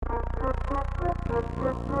Everyone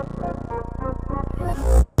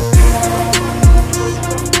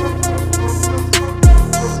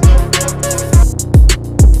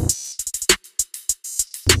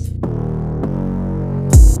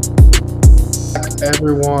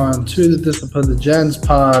to the Discipline the Gens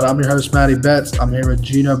pod. I'm your host, Matty Betts. I'm here with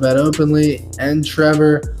Gino Bet Openly and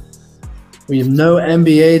Trevor. We have no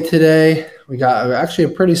NBA today. We got actually a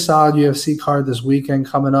pretty solid UFC card this weekend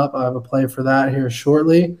coming up. I have a play for that here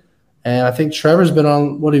shortly. And I think Trevor's been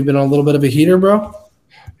on – you've been on a little bit of a heater, bro?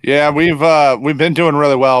 Yeah, we've been doing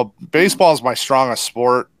really well. Baseball is my strongest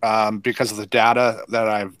sport because of the data that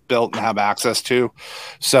I've built and have access to.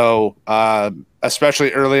 So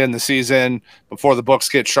especially early in the season, before the books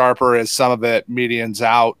get sharper, as some of it medians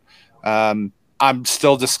out, I'm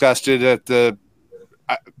still disgusted at the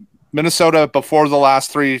Minnesota before the last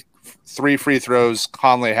three free throws.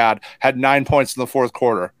 Conley had 9 points in the fourth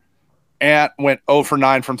quarter. Ant went 0 for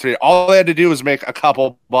 9 from 3. All they had to do was make a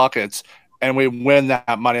couple buckets, and we win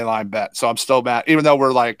that money line bet. So I'm still mad, even though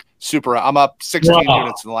we're like super. I'm up 16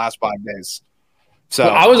 units in the last 5 days. So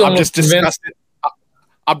well, I'm just disgusted.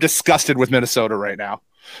 I'm disgusted with Minnesota right now.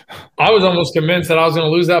 I was almost convinced that I was going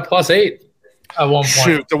to lose that +8 at one point.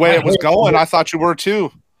 Shoot, the way it was going, I thought you were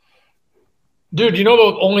too. Dude, you know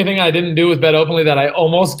the only thing I didn't do with Bet Openly that I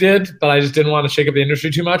almost did, but I just didn't want to shake up the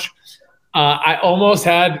industry too much? I almost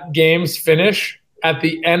had games finish at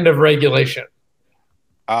the end of regulation.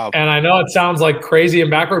 And I know it sounds like crazy and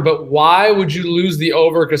backward, but why would you lose the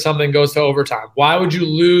over because something goes to overtime? Why would you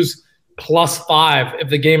lose +5 if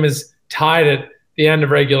the game is tied at the end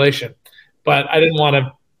of regulation? But I didn't want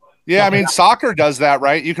to. Yeah, I mean, soccer does that,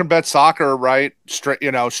 right? You can bet soccer, right? Straight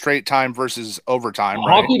time versus overtime.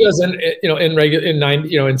 Hockey does in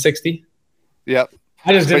 60. Yep.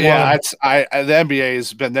 I just didn't want to. The NBA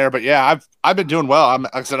has been there, but yeah, I've been doing well.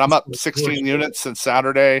 Like I said, I'm up 16 units since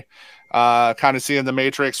Saturday. Kind of seeing the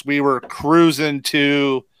matrix. We were cruising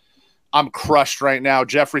to. I'm crushed right now.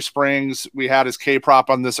 Jeffrey Springs, we had his K prop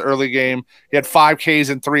on this early game. He had 5 Ks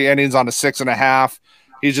in 3 innings on a 6.5.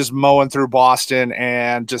 He's just mowing through Boston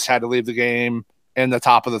and just had to leave the game in the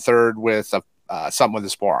top of the third with something with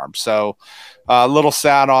his forearm. So a little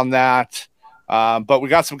sad on that. But we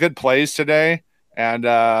got some good plays today. And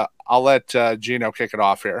I'll let Gino kick it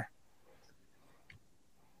off here.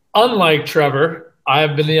 Unlike Trevor, I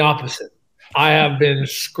have been the opposite. I have been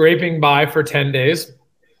scraping by for 10 days,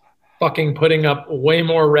 fucking putting up way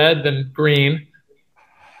more red than green.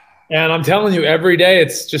 And I'm telling you, every day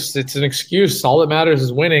it's an excuse. All that matters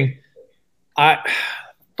is winning.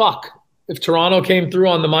 If Toronto came through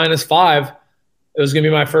on the -5, it was going to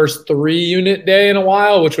be my first 3-unit day in a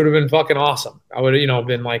while, which would have been fucking awesome. I would have,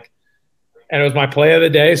 been like, and it was my play of the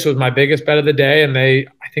day, so it was my biggest bet of the day. And I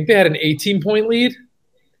think they had an 18-point lead.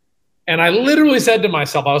 And I literally said to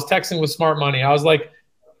myself, I was texting with Smart Money. I was like,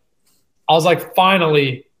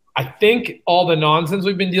 finally, I think all the nonsense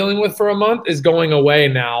we've been dealing with for a month is going away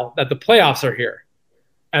now that the playoffs are here.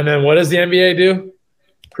 And then what does the NBA do?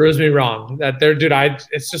 Proves me wrong. That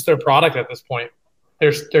it's just their product at this point.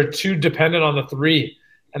 They're too dependent on the 3,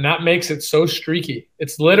 and that makes it so streaky.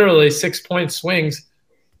 It's literally 6-point swings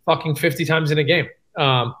fucking 50 times in a game.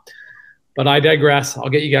 But I digress. I'll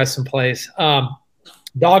get you guys some plays.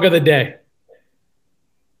 Dog of the day.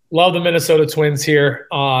 Love the Minnesota Twins here.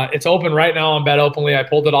 It's open right now on Bet Openly. I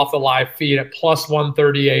pulled it off the live feed at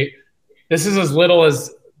 +138. This is as little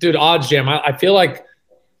as, dude, Odds Jam. I feel like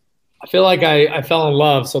I fell in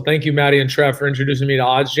love. So thank you, Maddie and Trev, for introducing me to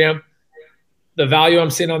Odds Jam. The value I'm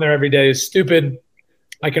seeing on there every day is stupid.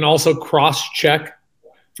 I can also cross-check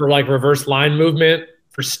for like reverse line movement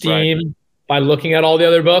for steam by looking at all the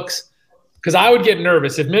other books. Because I would get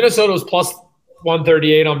nervous. If Minnesota was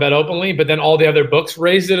 +138 on Bet Openly, but then all the other books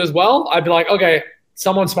raised it as well, I'd be like, okay,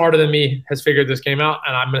 someone smarter than me has figured this game out,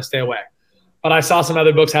 and I'm going to stay away. But I saw some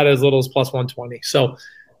other books had it as little as +120. So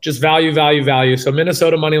just value. So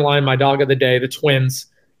Minnesota money line, my dog of the day, the Twins,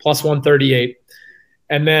 +138.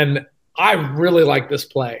 And then I really like this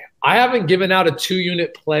play. I haven't given out a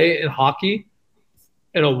 2-unit play in hockey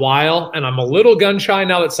in a while, and I'm a little gun shy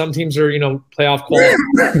now that some teams are, playoff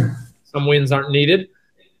qualified. Some wins aren't needed.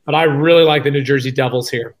 But I really like the New Jersey Devils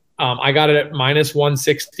here. I got it at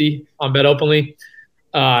 -160 on Bet Openly.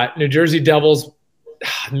 New Jersey Devils,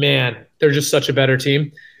 man, they're just such a better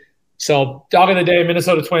team. So dog of the day,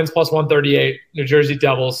 Minnesota Twins +138, New Jersey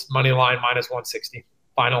Devils money line -160.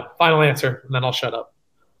 Final answer, and then I'll shut up.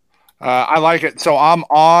 I like it. So I'm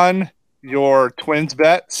on your Twins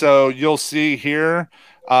bet. So you'll see here,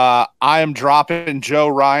 I am dropping Joe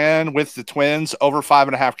Ryan with the Twins over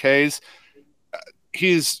 5.5 Ks.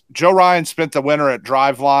 Joe Ryan spent the winter at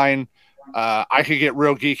Driveline. I could get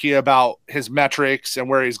real geeky about his metrics and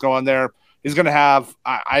where he's going there. He's going to have,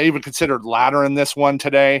 I even considered ladder in this one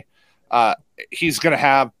today. He's going to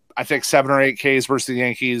have, I think, 7 or 8 Ks versus the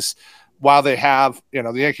Yankees. While they have,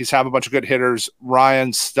 the Yankees have a bunch of good hitters,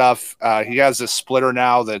 Ryan's stuff, he has this splitter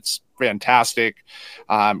now that's fantastic.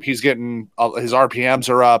 He's getting his RPMs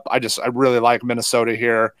are up. I really like Minnesota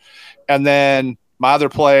here. And then my other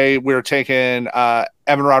play, we're taking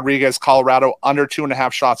Evan Rodriguez, Colorado, under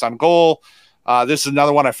 2.5 shots on goal. This is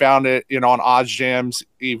another one I found it, on OddsJam's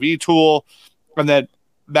EV tool, and then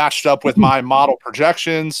matched up with my model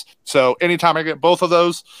projections. So anytime I get both of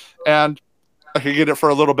those, and I can get it for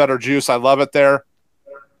a little better juice, I love it there.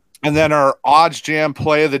 And then our OddsJam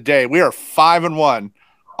play of the day, we are 5-1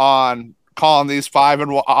 on calling these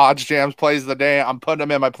 5-1 OddsJams plays of the day. I'm putting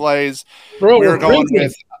them in my plays. Bro, we're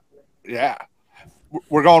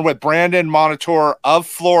going with Brandon Monitor of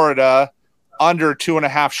Florida under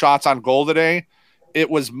 2.5 shots on goal today. It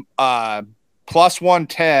was plus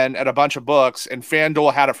 110 at a bunch of books, and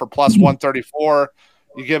FanDuel had it for plus 134.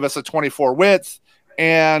 You give us a 24 width,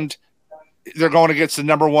 and they're going against the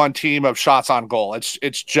number 1 team of shots on goal. That's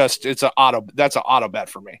an auto bet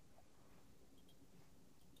for me.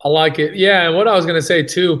 I like it. Yeah, and what I was going to say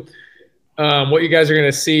too, what you guys are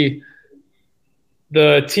going to see,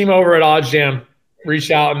 the team over at OddsJam reached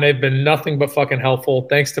out and they've been nothing but fucking helpful.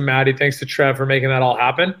 Thanks to Maddie, thanks to Trev for making that all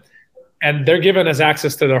happen. And they're giving us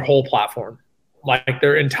access to their whole platform, like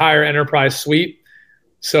their entire enterprise suite.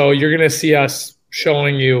 So you're going to see us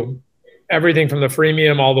showing you everything from the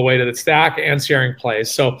freemium all the way to the stack and sharing plays.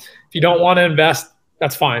 So if you don't want to invest,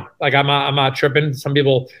 that's fine. Like I'm not tripping. Some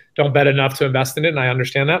people don't bet enough to invest in it, and I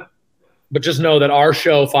understand that. But just know that our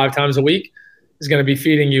show 5 times a week is going to be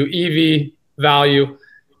feeding you EV value.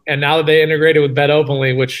 And now that they integrated with Bet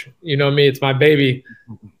Openly, which you know me, it's my baby,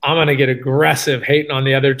 I'm going to get aggressive hating on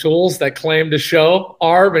the other tools that claim to show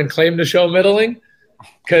ARB and claim to show middling,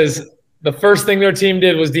 because the first thing their team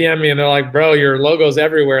did was DM me, and they're like, bro, your logo's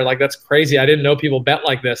everywhere. Like, that's crazy. I didn't know people bet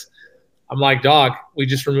like this. I'm like, dog, we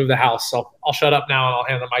just removed the house. So I'll shut up now and I'll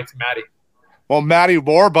hand the mic to Maddie. Well, Matty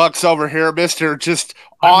Warbucks over here, Mister, just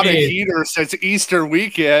on a heater since Easter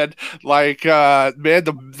weekend. Like, man,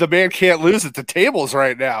 the man can't lose at the tables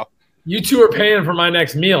right now. You two are paying for my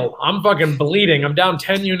next meal. I'm fucking bleeding. I'm down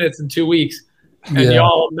 10 units in 2 weeks. And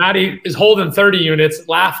Maddie is holding 30 units,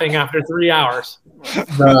 laughing after 3 hours.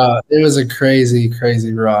 It was a crazy,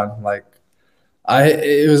 crazy run. Like,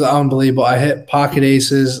 it was unbelievable. I hit pocket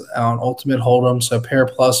aces on Ultimate Hold'em, so pair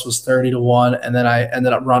plus was 30-1, and then I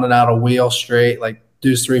ended up running out a wheel straight, like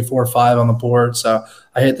deuce 3, 4, 5 on the board. So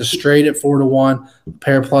I hit the straight at 4-1,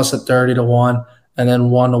 pair plus at 30-1, and then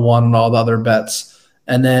 1-1 on all the other bets.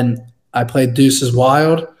 And then I played deuces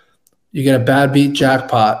wild. You get a bad beat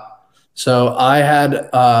jackpot. So I had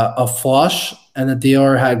a flush, and the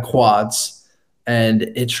dealer had quads. And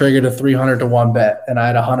it triggered a 300-1 bet, and I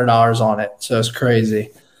had $100 on it, so it's crazy.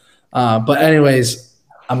 But anyways,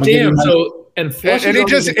 I'm gonna give you and he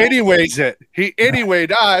just anyways it. He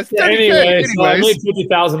anywayed us. Anyway, so I made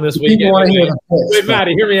 50,000 this weekend. Wait,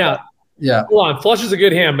 Maddie, hear me out. Yeah, hold on. Flush is a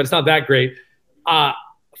good hand, but it's not that great. 4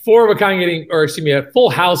 of a kind getting, or excuse me, a full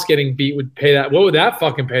house getting beat would pay that. What would that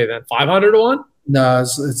fucking pay then? 500-1? No,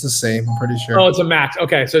 it's the same. I'm pretty sure. Oh, it's a max.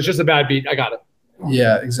 Okay, so it's just a bad beat. I got it.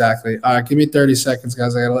 Yeah, exactly. All right, give me 30 seconds,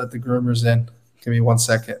 guys. I got to let the groomers in. Give me 1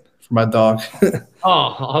 second for my dog. I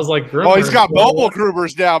was like, groomers. Oh, he's got mobile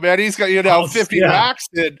groomers now, man. He's got, 50 racks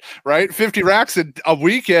in, right? 50 racks in a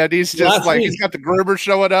weekend. He's just he's got the groomers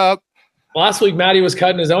showing up. Last week, Maddie was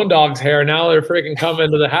cutting his own dog's hair. Now they're freaking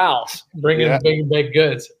coming to the house, bringing big baked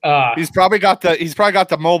goods. He's probably got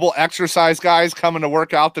the mobile exercise guys coming to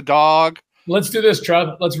work out the dog. Let's do this,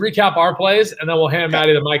 Trev. Let's recap our plays, and then we'll hand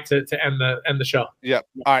Maddie the mic to end the show. Yep.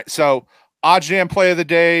 All right. So, OddsJam play of the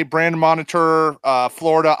day: Brandon Monitor,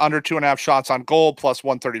 Florida, under 2.5 shots on goal, plus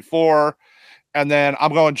 134. And then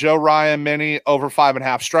I'm going Joe Ryan mini over 5.5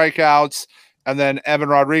 strikeouts, and then Evan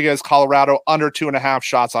Rodriguez, Colorado, under 2.5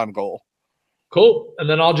 shots on goal. Cool. And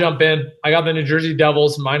then I'll jump in. I got the New Jersey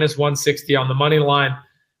Devils minus 160 on the money line.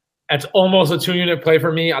 That's almost a 2-unit play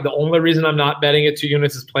for me. The only reason I'm not betting at 2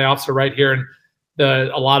 units is playoffs are right here, and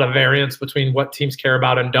a lot of variance between what teams care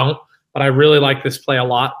about and don't. But I really like this play a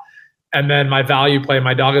lot. And then my value play,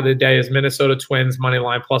 my dog of the day, is Minnesota Twins money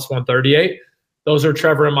line plus 138. Those are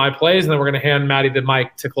Trevor and my plays, and then we're going to hand Maddie the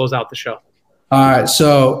mic to close out the show. All right,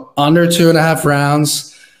 so under 2.5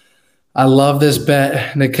 rounds. I love this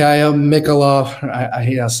bet. Nikita Mikhailov, I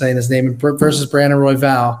hate saying his name, versus Brandon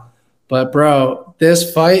Royval. But, bro,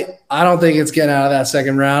 this fight, I don't think it's getting out of that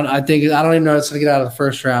second round. I don't even know it's going to get out of the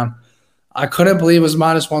first round. I couldn't believe it was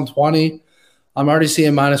minus 120. I'm already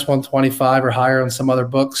seeing minus 125 or higher on some other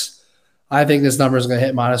books. I think this number is going to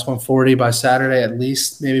hit minus 140 by Saturday at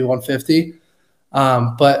least, maybe 150.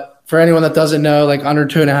 But for anyone that doesn't know, like under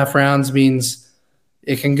 2.5 rounds means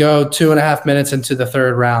it can go 2.5 minutes into the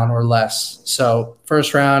third round or less. So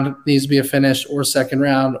first round needs to be a finish, or second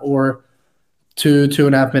round, or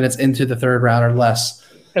 2.5 minutes into the third round or less.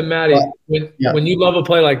 And Matty, when you love a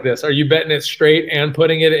play like this, are you betting it straight and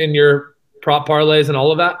putting it in your prop parlays and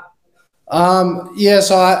all of that? Yeah,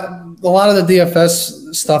 so a lot of the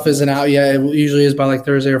DFS stuff isn't out yet. It usually is by like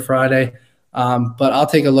Thursday or Friday. But I'll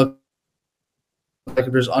take a look. Like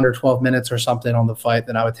if there's under 12 minutes or something on the fight,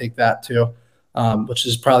 then I would take that too, which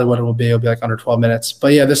is probably what it will be. It'll be like under 12 minutes.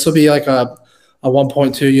 But yeah, this will be like a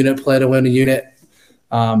 1.2 unit play to win a unit.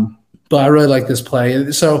 But I really like this play.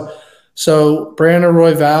 So Brandon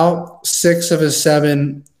Royval, 6 of his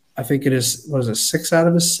 7, I think it is, 6 out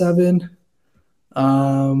of his 7?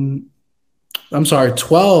 I'm sorry,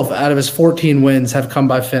 12 out of his 14 wins have come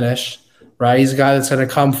by finish, right? He's a guy that's going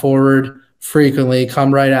to come forward frequently,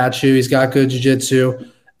 come right at you. He's got good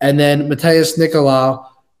jiu-jitsu. And then Matheus Nicolau,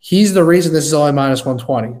 he's the reason this is only minus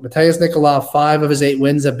 120. Matheus Nicolau, 5 of his 8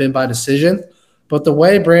 wins have been by decision. But the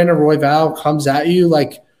way Brandon Royval comes at you,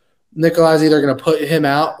 like Nicolau's either going to put him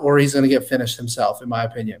out or he's going to get finished himself, in my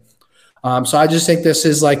opinion. So I just think this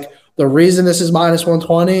is like the reason this is minus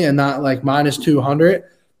 120 and not like minus 200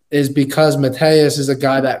 is because Matheus is a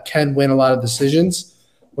guy that can win a lot of decisions,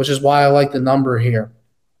 which is why I like the number here.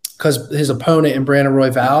 Because his opponent in Brandon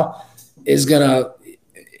Royval there's gonna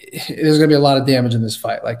be a lot of damage in this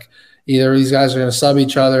fight. Like either these guys are gonna sub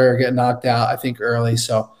each other or get knocked out, I think, early.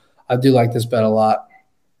 So I do like this bet a lot.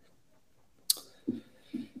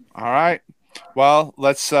 All right. Well,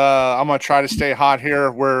 let's I'm gonna try to stay hot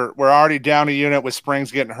here. We're already down a unit with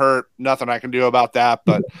Springs getting hurt. Nothing I can do about that,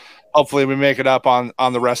 but hopefully we make it up on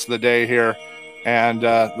the rest of the day here. And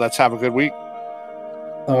let's have a good week.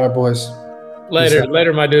 All right, boys.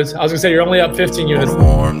 Later, my dudes. I was gonna say you're only up 15 units. On a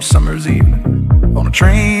warm summer's evening, on a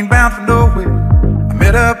train bound for nowhere, I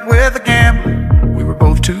met up with a gambler. We were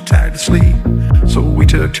both too tired to sleep, so we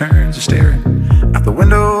took turns of staring out the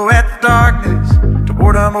window at the darkness till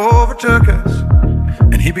boredom overtook us,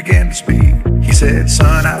 and he began to speak. He said,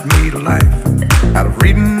 "Son, I've made a life out of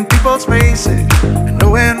reading people's faces and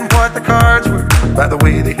knowing what the cards were by the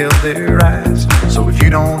way they held their eyes. So if you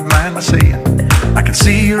don't mind my saying, I can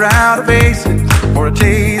see you're out of aces. For a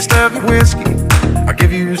taste of your whiskey, I'll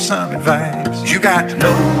give you some advice. You got to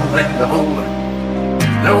know when to hold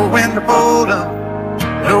 'em, know when to fold 'em,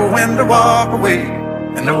 know when to walk away,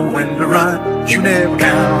 and know when to run. You never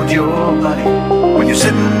count your money. When you're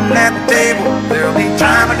sitting at the table, there'll be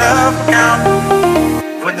time enough for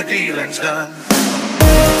counting when the dealing's done."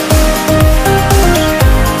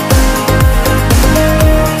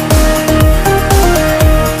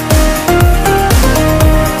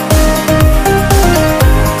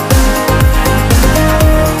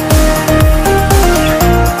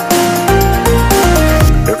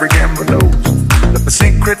 Every gambler knows that the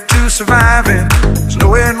secret to surviving is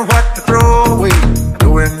knowing what to throw away,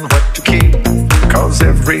 knowing what to keep. Cause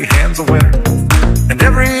every hand's a winner and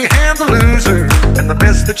every hand's a loser, and the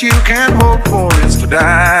best that you can hope for is to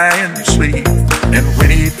die in your sleep. And when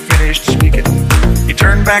he finished speaking, he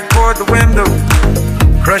turned back toward the window,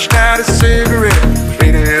 crushed out his cigarette,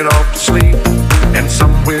 faded off to sleep. And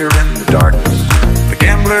somewhere in the darkness, the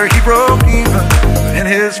gambler, he broke even. In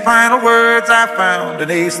his final words, I found an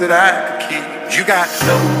ace that I could keep. You got to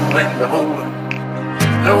know when to hold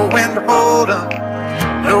 'em, know when to fold 'em,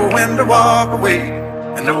 know when to walk away,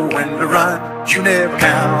 and know when to run. You never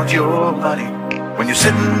count your money. When you're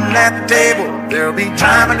sitting at the table, there'll be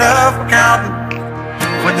time enough for counting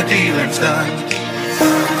when the dealing's done.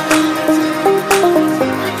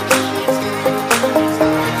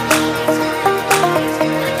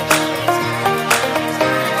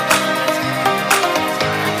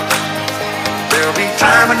 There'll be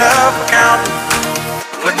time enough for counting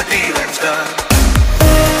when the dealing's done.